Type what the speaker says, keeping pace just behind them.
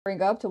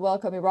Bring up to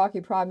welcome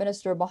Iraqi Prime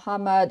Minister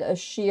Muhammad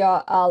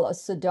Shyaa Al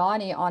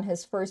Sudani on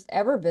his first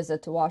ever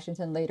visit to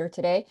Washington later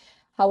today.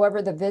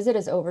 However, the visit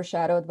is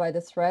overshadowed by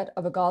the threat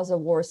of a Gaza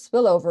War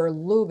spillover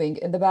looming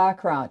in the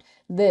background.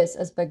 This,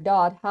 as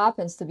Baghdad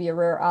happens to be a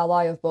rare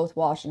ally of both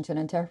Washington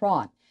and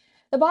Tehran.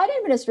 The Biden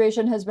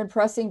administration has been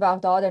pressing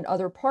Baghdad and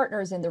other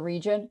partners in the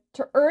region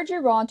to urge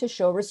Iran to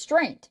show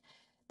restraint.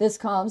 This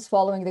comes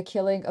following the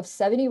killing of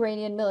 7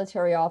 Iranian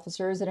military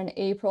officers in an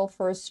April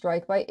 1st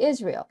strike by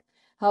Israel.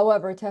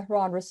 However,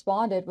 Tehran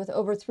responded with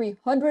over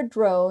 300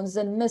 drones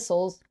and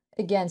missiles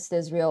against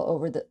Israel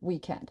over the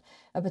weekend.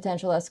 A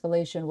potential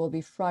escalation will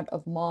be front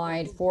of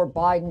mind for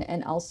Biden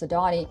and Al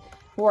Sudani,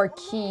 who are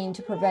keen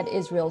to prevent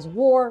Israel's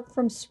war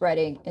from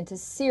spreading into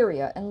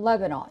Syria and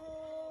Lebanon.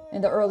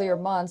 In the earlier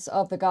months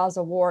of the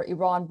Gaza War,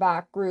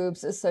 Iran-backed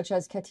groups such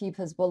as Kataib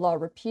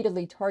Hezbollah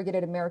repeatedly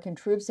targeted American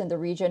troops in the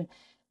region.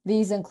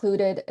 These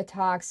included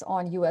attacks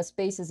on U.S.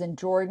 bases in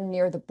Jordan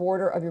near the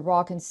border of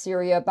Iraq and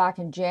Syria back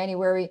in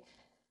January.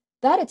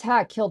 That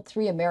attack killed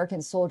 3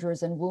 American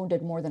soldiers and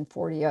wounded more than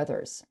 40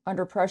 others.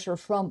 Under pressure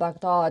from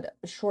Baghdad,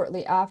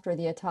 shortly after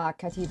the attack,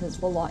 Kataib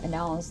Hezbollah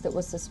announced it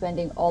was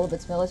suspending all of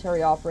its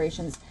military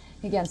operations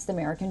against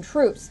American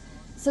troops.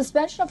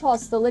 Suspension of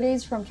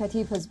hostilities from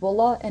Kataib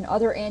Hezbollah and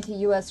other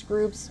anti-U.S.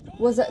 groups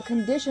was a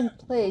condition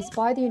placed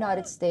by the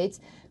United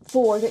States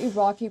for the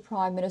Iraqi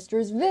Prime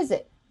Minister's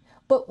visit.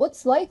 But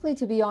what's likely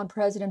to be on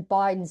President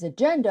Biden's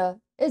agenda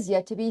is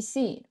yet to be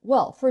seen.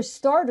 Well, for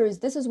starters,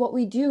 this is what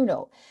we do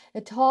know.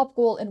 A top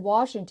goal in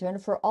Washington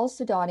for Al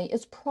Sudani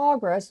is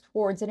progress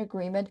towards an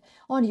agreement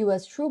on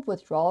U.S. troop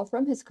withdrawal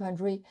from his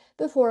country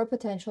before a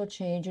potential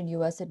change in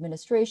U.S.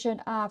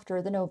 administration after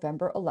the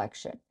November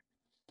election.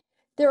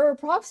 There are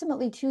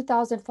approximately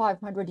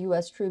 2,500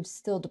 U.S. troops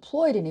still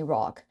deployed in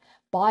Iraq.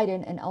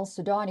 Biden and Al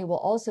Sudani will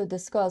also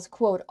discuss,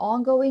 quote,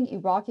 ongoing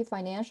Iraqi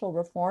financial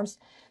reforms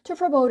to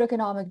promote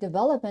economic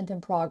development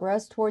and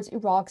progress towards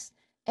Iraq's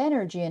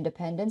energy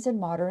independence and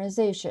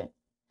modernization.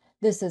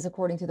 This is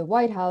according to the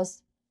White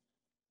House.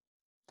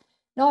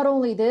 Not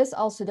only this,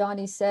 Al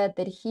Sudani said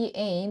that he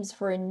aims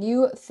for a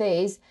new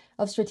phase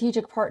of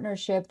strategic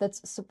partnership that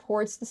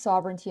supports the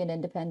sovereignty and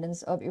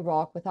independence of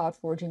Iraq without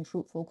forging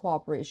fruitful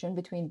cooperation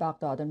between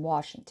Baghdad and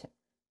Washington.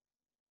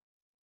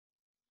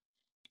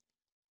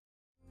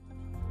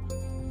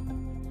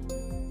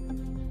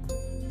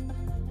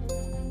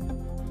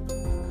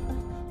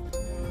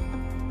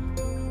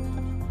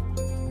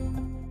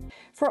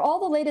 For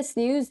all the latest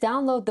news,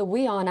 download the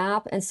WION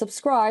app and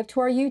subscribe to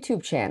our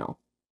YouTube channel.